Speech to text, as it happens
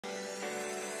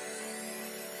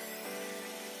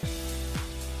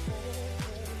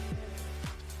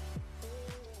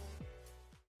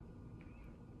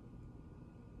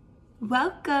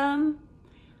Welcome.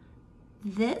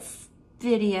 This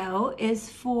video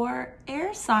is for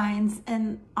air signs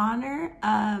in honor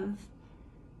of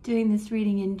doing this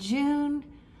reading in June,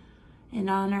 in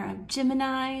honor of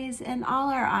Geminis and all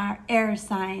our air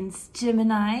signs,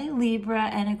 Gemini, Libra,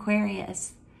 and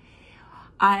Aquarius.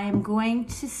 I'm going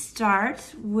to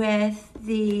start with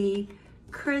the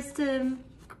Crystal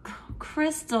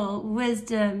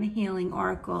Wisdom Healing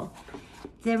Oracle.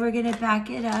 Then we're going to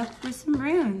back it up with some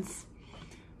runes.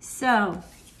 So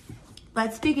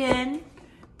let's begin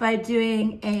by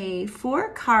doing a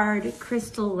 4-card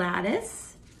crystal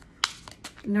lattice.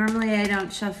 Normally I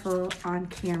don't shuffle on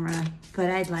camera,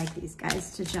 but I'd like these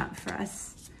guys to jump for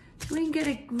us, so we can get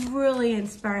a really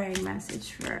inspiring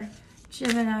message for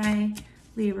Gemini,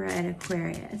 Libra, and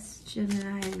Aquarius.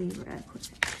 Gemini, Libra,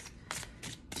 Aquarius.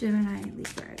 Gemini,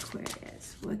 Libra,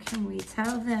 Aquarius. What can we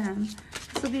tell them?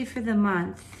 This will be for the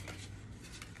month.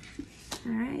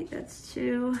 All right, that's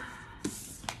 2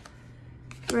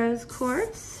 rose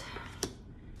quartz,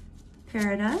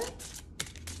 peridot.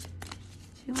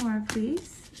 2 more,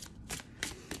 please.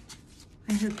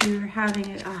 I hope you're having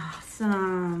an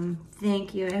awesome,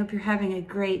 thank you. I hope you're having a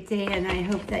great day, and I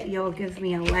hope that you'll give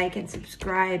me a like and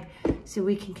subscribe so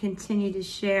we can continue to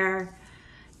share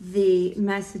the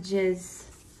messages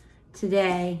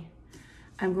today.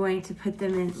 I'm going to put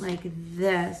them in like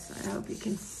this. I hope you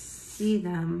can see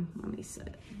them. Let me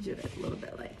do it a little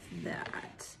bit like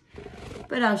that.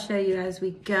 But I'll show you as we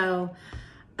go.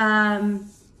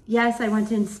 Yes, I want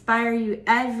to inspire you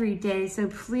every day, so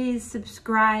please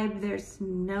subscribe. There's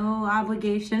no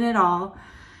obligation at all.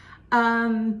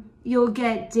 You'll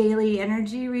get daily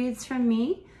energy reads from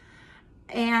me,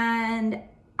 and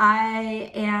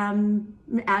I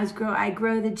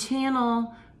grow the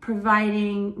channel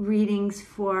providing readings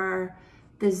for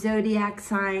the zodiac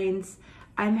signs.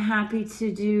 I'm happy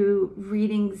to do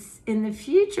readings in the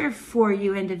future for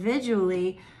you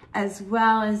individually, as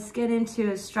well as get into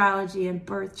astrology and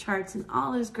birth charts and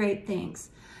all those great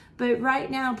things. But right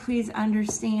now, please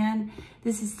understand,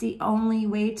 this is the only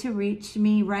way to reach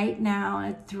me right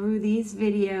now, through these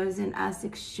videos and us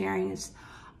sharing this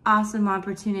awesome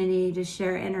opportunity to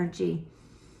share energy.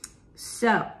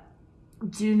 So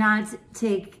do not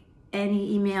take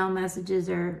any email messages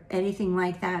or anything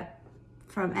like that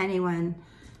from anyone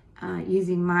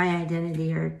using my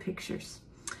identity or pictures.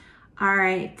 All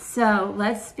right, so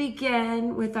let's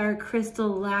begin with our crystal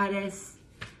lattice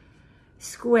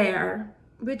square,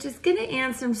 which is going to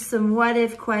answer some what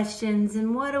if questions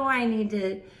and what do I need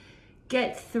to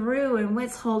get through and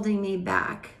what's holding me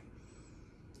back.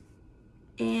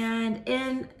 And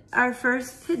in our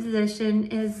first position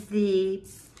is the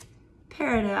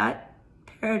peridot,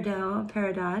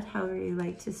 however you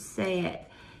like to say it.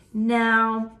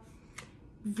 Now,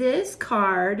 this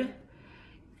card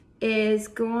is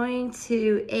going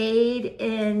to aid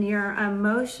in your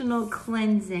emotional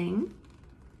cleansing.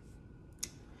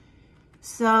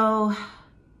 So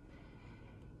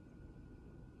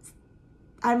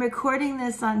I'm recording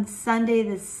this on Sunday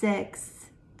the 6th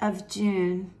of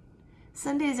June.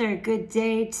 Sundays are a good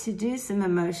day to do some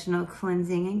emotional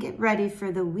cleansing and get ready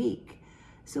for the week.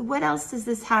 So what else does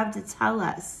this have to tell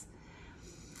us?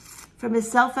 From a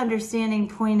self-understanding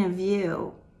point of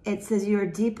view, it says you are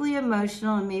deeply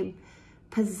emotional and may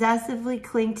possessively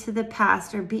cling to the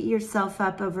past or beat yourself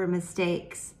up over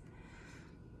mistakes.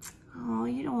 Oh,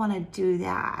 you don't want to do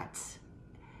that.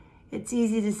 It's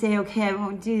easy to say, okay, I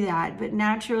won't do that. But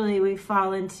naturally, we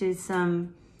fall into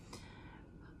some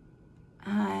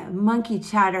monkey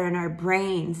chatter in our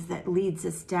brains that leads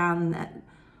us down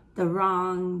the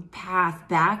wrong path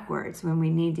backwards when we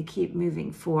need to keep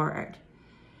moving forward.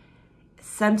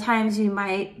 Sometimes you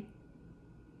might,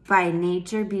 by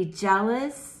nature, be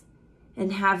jealous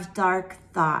and have dark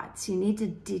thoughts. You need to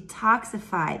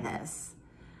detoxify this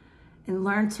and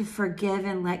learn to forgive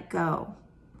and let go.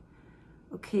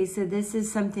 Okay, so this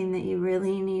is something that you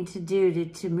really need to do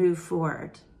to move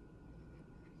forward.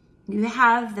 You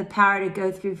have the power to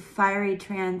go through fiery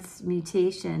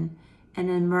transmutation and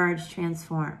emerge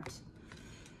transformed.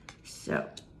 So,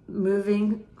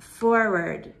 moving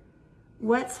forward,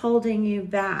 what's holding you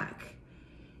back?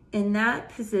 In that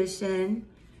position,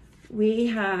 we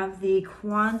have the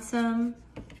Quantum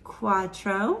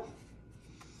Quattro,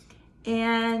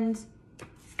 and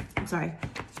I'm sorry,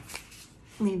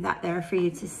 leave that there for you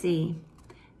to see.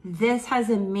 This has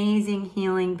amazing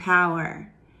healing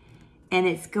power, and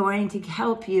it's going to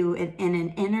help you in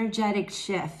an energetic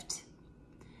shift.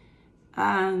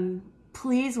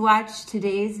 Please watch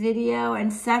today's video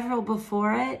and several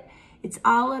before it. It's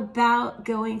all about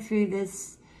going through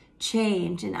this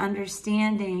change and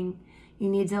understanding You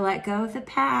need to let go of the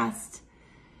past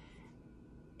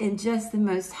in just the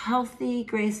most healthy,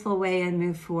 graceful way and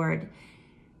move forward.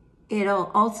 It'll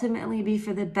ultimately be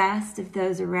for the best of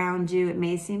those around you. It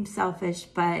may seem selfish,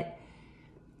 but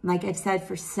like I've said,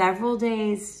 for several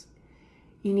days,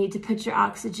 you need to put your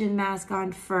oxygen mask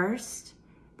on first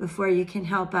before you can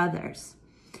help others.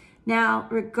 Now,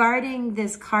 regarding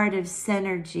this card of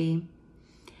synergy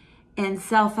and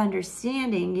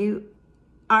self-understanding, you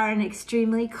are an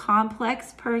extremely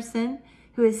complex person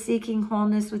who is seeking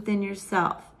wholeness within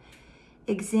yourself.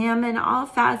 Examine all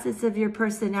facets of your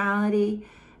personality,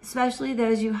 especially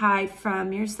those you hide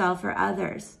from yourself or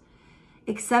others.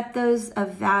 Accept those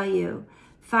of value.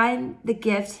 Find the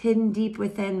gift hidden deep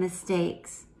within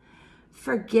mistakes.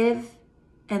 Forgive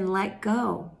and let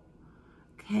go.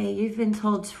 Okay, you've been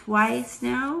told twice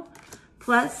now,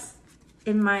 plus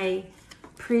in my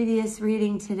previous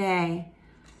reading today,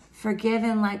 forgive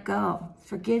and let go.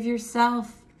 Forgive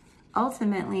yourself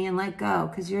ultimately and let go,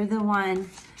 because you're the one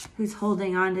who's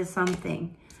holding on to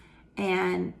something.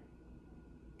 And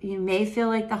you may feel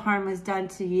like the harm was done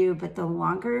to you, but the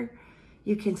longer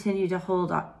you continue to hold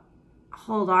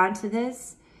on to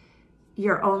this,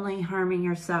 you're only harming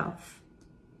yourself.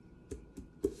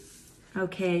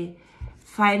 Okay,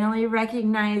 finally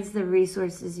recognize the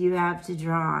resources you have to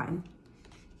draw on.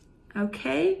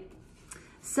 Okay,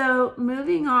 so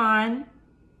moving on,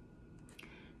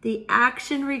 the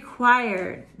action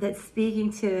required that's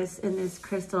speaking to us in this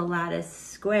crystal lattice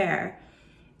square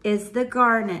is the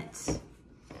garnet.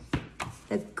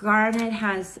 The garnet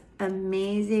has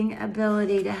amazing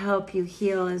ability to help you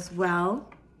heal as well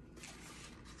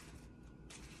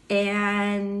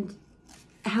and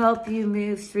help you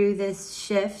move through this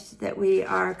shift that we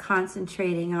are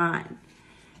concentrating on.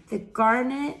 The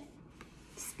garnet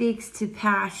speaks to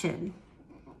passion,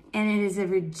 and it is a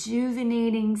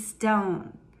rejuvenating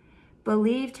stone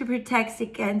believed to protect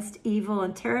against evil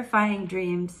and terrifying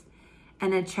dreams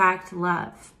and attract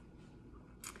love.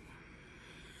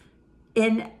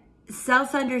 In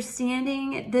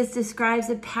self-understanding, this describes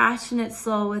a passionate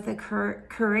soul with a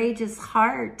courageous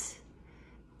heart.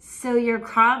 So you're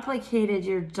complicated,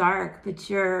 you're dark, but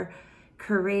you're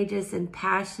courageous and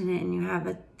passionate, and you have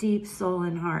a deep soul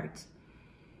and heart.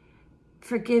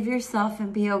 Forgive yourself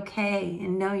and be okay,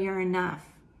 and know you're enough.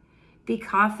 Be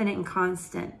confident and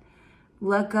constant.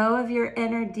 Let go of your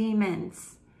inner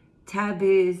demons,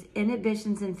 taboos,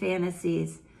 inhibitions, and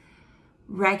fantasies.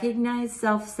 Recognize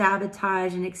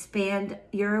self-sabotage and expand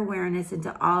your awareness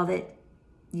into all that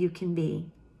you can be.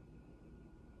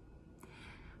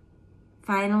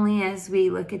 Finally, as we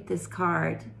look at this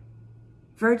card,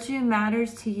 virtue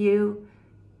matters to you.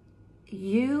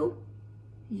 You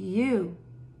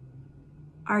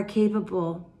are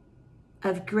capable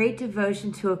of great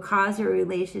devotion to a cause or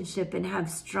relationship and have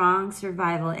strong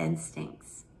survival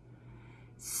instincts.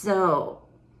 So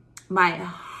my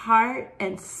heart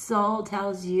and soul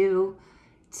tells you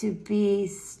to be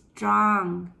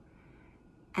strong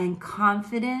and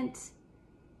confident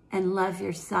and love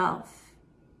yourself.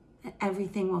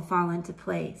 Everything will fall into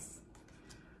place.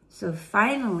 So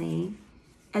finally,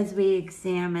 as we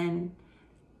examine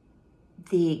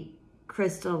the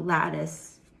crystal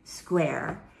lattice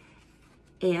square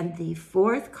and the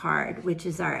fourth card, which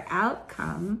is our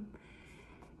outcome,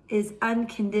 is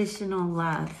unconditional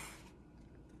love.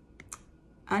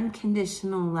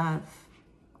 Unconditional love.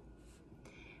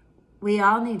 We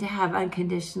all need to have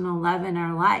unconditional love in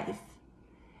our life.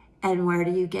 And where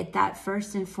do you get that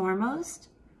first and foremost?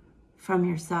 From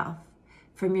yourself,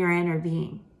 from your inner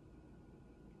being.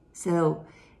 So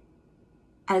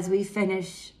as we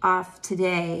finish off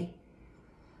today,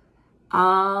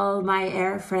 all my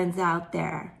air friends out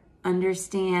there,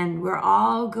 understand we're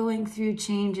all going through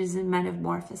changes and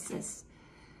metamorphosis.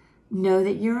 Know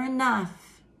that you're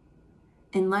enough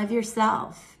and love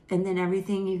yourself. And then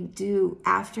everything you do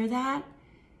after that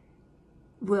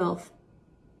will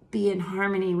be in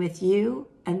harmony with you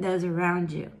and those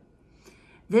around you.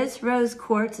 This rose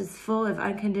quartz is full of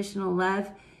unconditional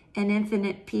love and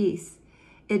infinite peace.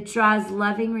 It draws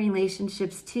loving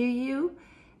relationships to you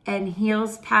and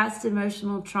heals past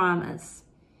emotional traumas.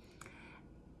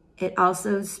 It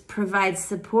also provides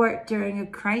support during a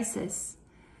crisis.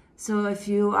 So if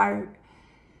you are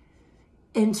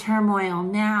in turmoil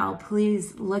now,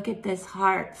 please look at this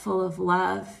heart full of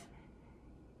love,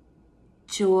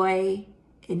 joy,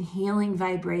 and healing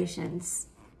vibrations.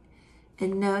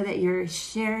 And know that you're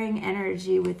sharing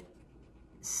energy with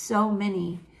so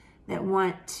many that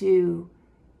want to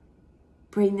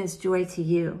bring this joy to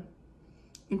you.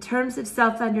 In terms of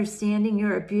self-understanding,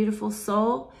 you're a beautiful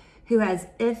soul who has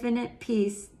infinite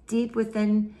peace deep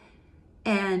within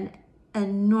and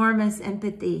enormous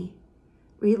empathy.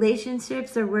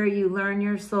 Relationships are where you learn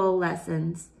your soul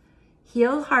lessons,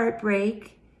 heal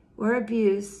heartbreak or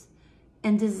abuse,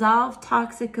 and dissolve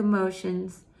toxic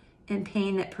emotions and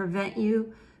pain that prevent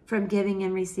you from giving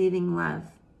and receiving love.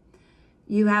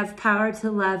 You have power to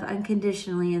love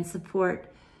unconditionally and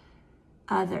support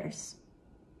others.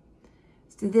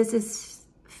 So this is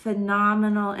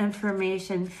phenomenal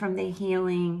information from the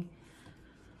Healing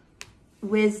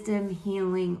Wisdom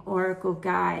Healing Oracle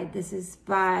Guide. This is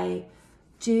by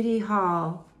Judy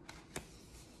Hall.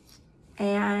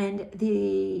 And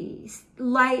the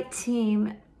light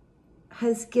team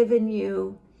has given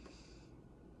you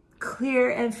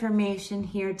clear information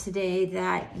here today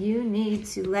that you need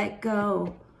to let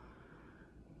go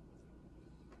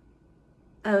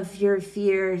of your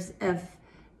fears of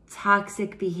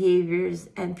toxic behaviors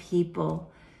and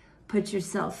people. Put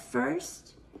yourself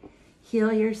first,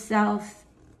 heal yourself,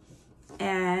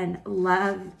 and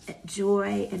love,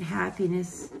 joy, and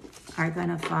happiness are going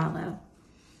to follow.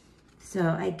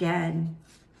 So again,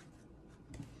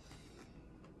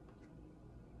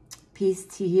 peace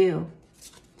to you.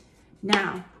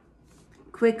 Now,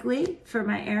 quickly for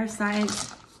my air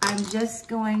signs, I'm just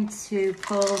going to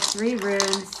pull 3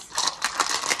 runes,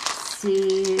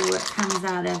 see what comes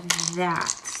out of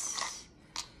that.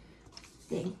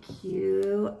 Thank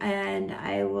you. And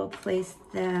I will place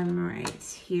them right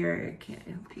here. Okay,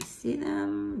 I hope you see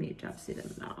them. You don't see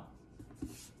them now.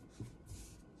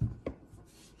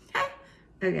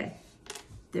 Okay,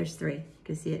 there's 3. You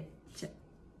can see it.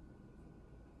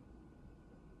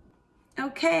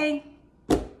 Okay,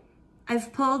 I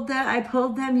pulled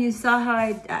them. You saw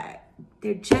how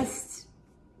they're just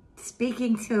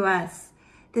speaking to us.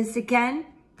 This again,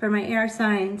 for my air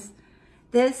signs,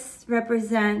 this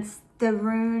represents the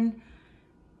rune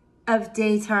of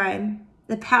daytime,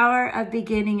 the power of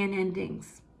beginning and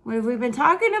endings. What have we been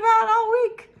talking about all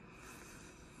week?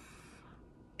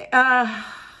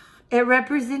 It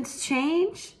represents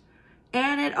change,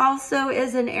 and it also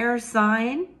is an air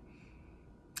sign.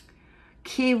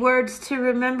 Keywords to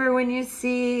remember when you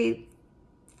see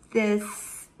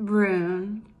this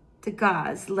rune, the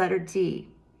gauze, letter D.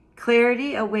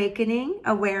 Clarity, awakening,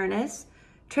 awareness,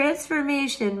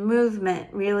 transformation,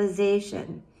 movement,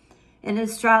 realization. In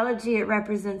astrology, it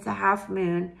represents a half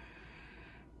moon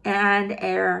and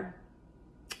air.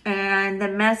 And the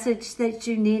message that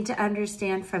you need to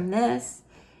understand from this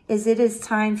is it is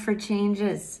time for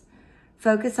changes.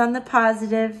 Focus on the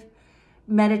positive.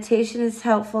 Meditation is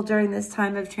helpful during this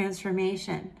time of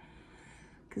transformation.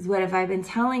 Because what have I been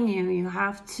telling you? You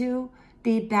have to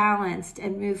be balanced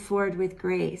and move forward with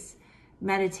grace.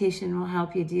 Meditation will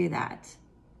help you do that.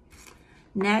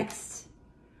 Next,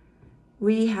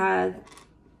 we have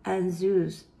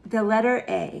Anzuz, the letter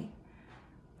A.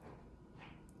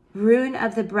 Rune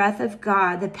of the breath of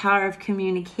God, the power of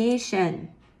communication.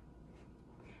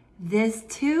 This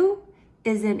too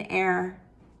is an air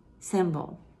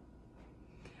symbol.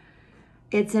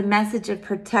 It's a message of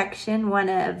protection, one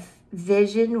of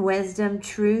vision, wisdom,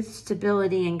 truth,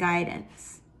 stability, and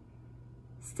guidance.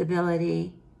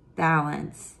 Stability,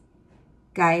 balance,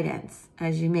 guidance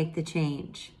as you make the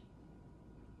change.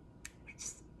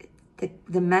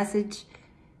 The message,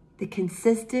 the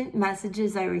consistent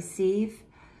messages I receive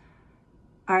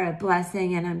are a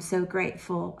blessing, and I'm so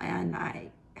grateful, and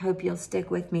I hope you'll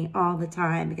stick with me all the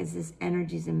time because this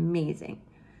energy is amazing.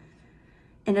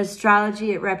 In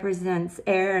astrology, it represents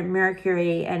air and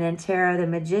Mercury, and in tarot, the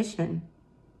magician.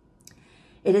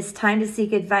 It is time to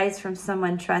seek advice from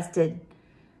someone trusted.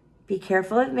 Be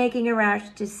careful of making a rash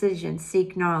decision.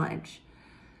 Seek knowledge.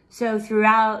 So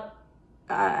throughout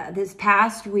this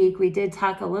past week, we did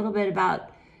talk a little bit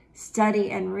about study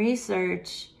and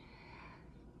research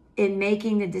in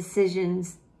making the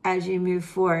decisions as you move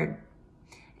forward,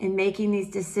 in making these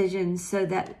decisions so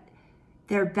that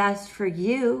they're best for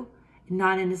you,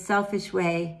 not in a selfish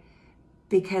way,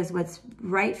 because what's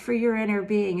right for your inner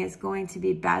being is going to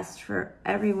be best for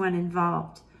everyone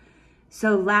involved.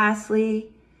 So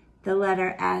lastly, the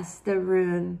letter S, the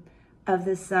rune of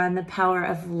the sun, the power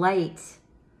of light.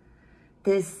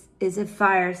 This is a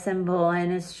fire symbol.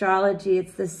 In astrology,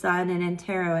 it's the sun, and in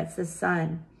tarot, it's the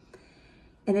sun.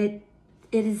 And it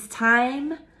is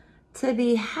time to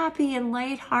be happy and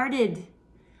lighthearted.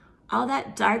 All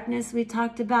that darkness we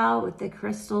talked about with the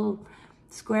crystal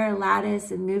square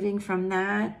lattice and moving from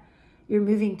that, you're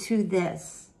moving to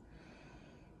this.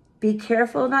 Be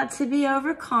careful not to be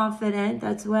overconfident.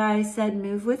 That's why I said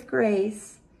move with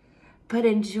grace, but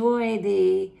enjoy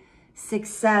the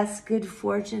success, good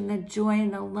fortune, the joy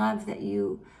and the love that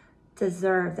you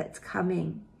deserve that's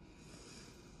coming.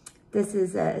 This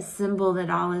is a symbol that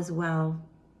all is well.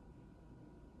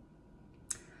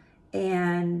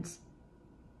 And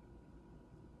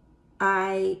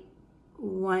I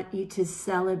want you to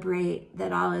celebrate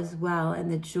that all is well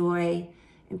and the joy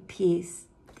and peace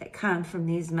that come from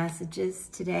these messages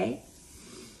today.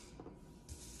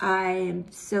 I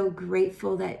am so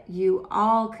grateful that you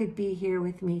all could be here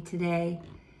with me today.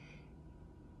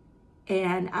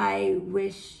 And I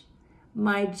wish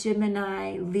my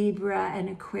Gemini, Libra, and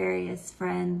Aquarius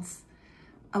friends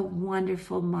a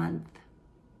wonderful month.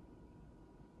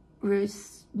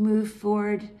 Move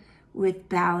forward with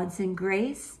balance and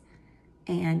grace,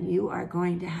 and you are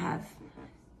going to have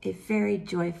a very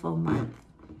joyful month.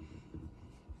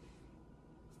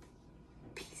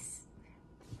 Peace.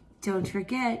 Don't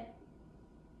forget,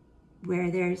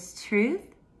 where there's truth,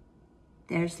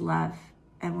 there's love,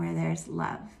 and where there's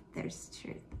love, there's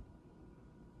truth.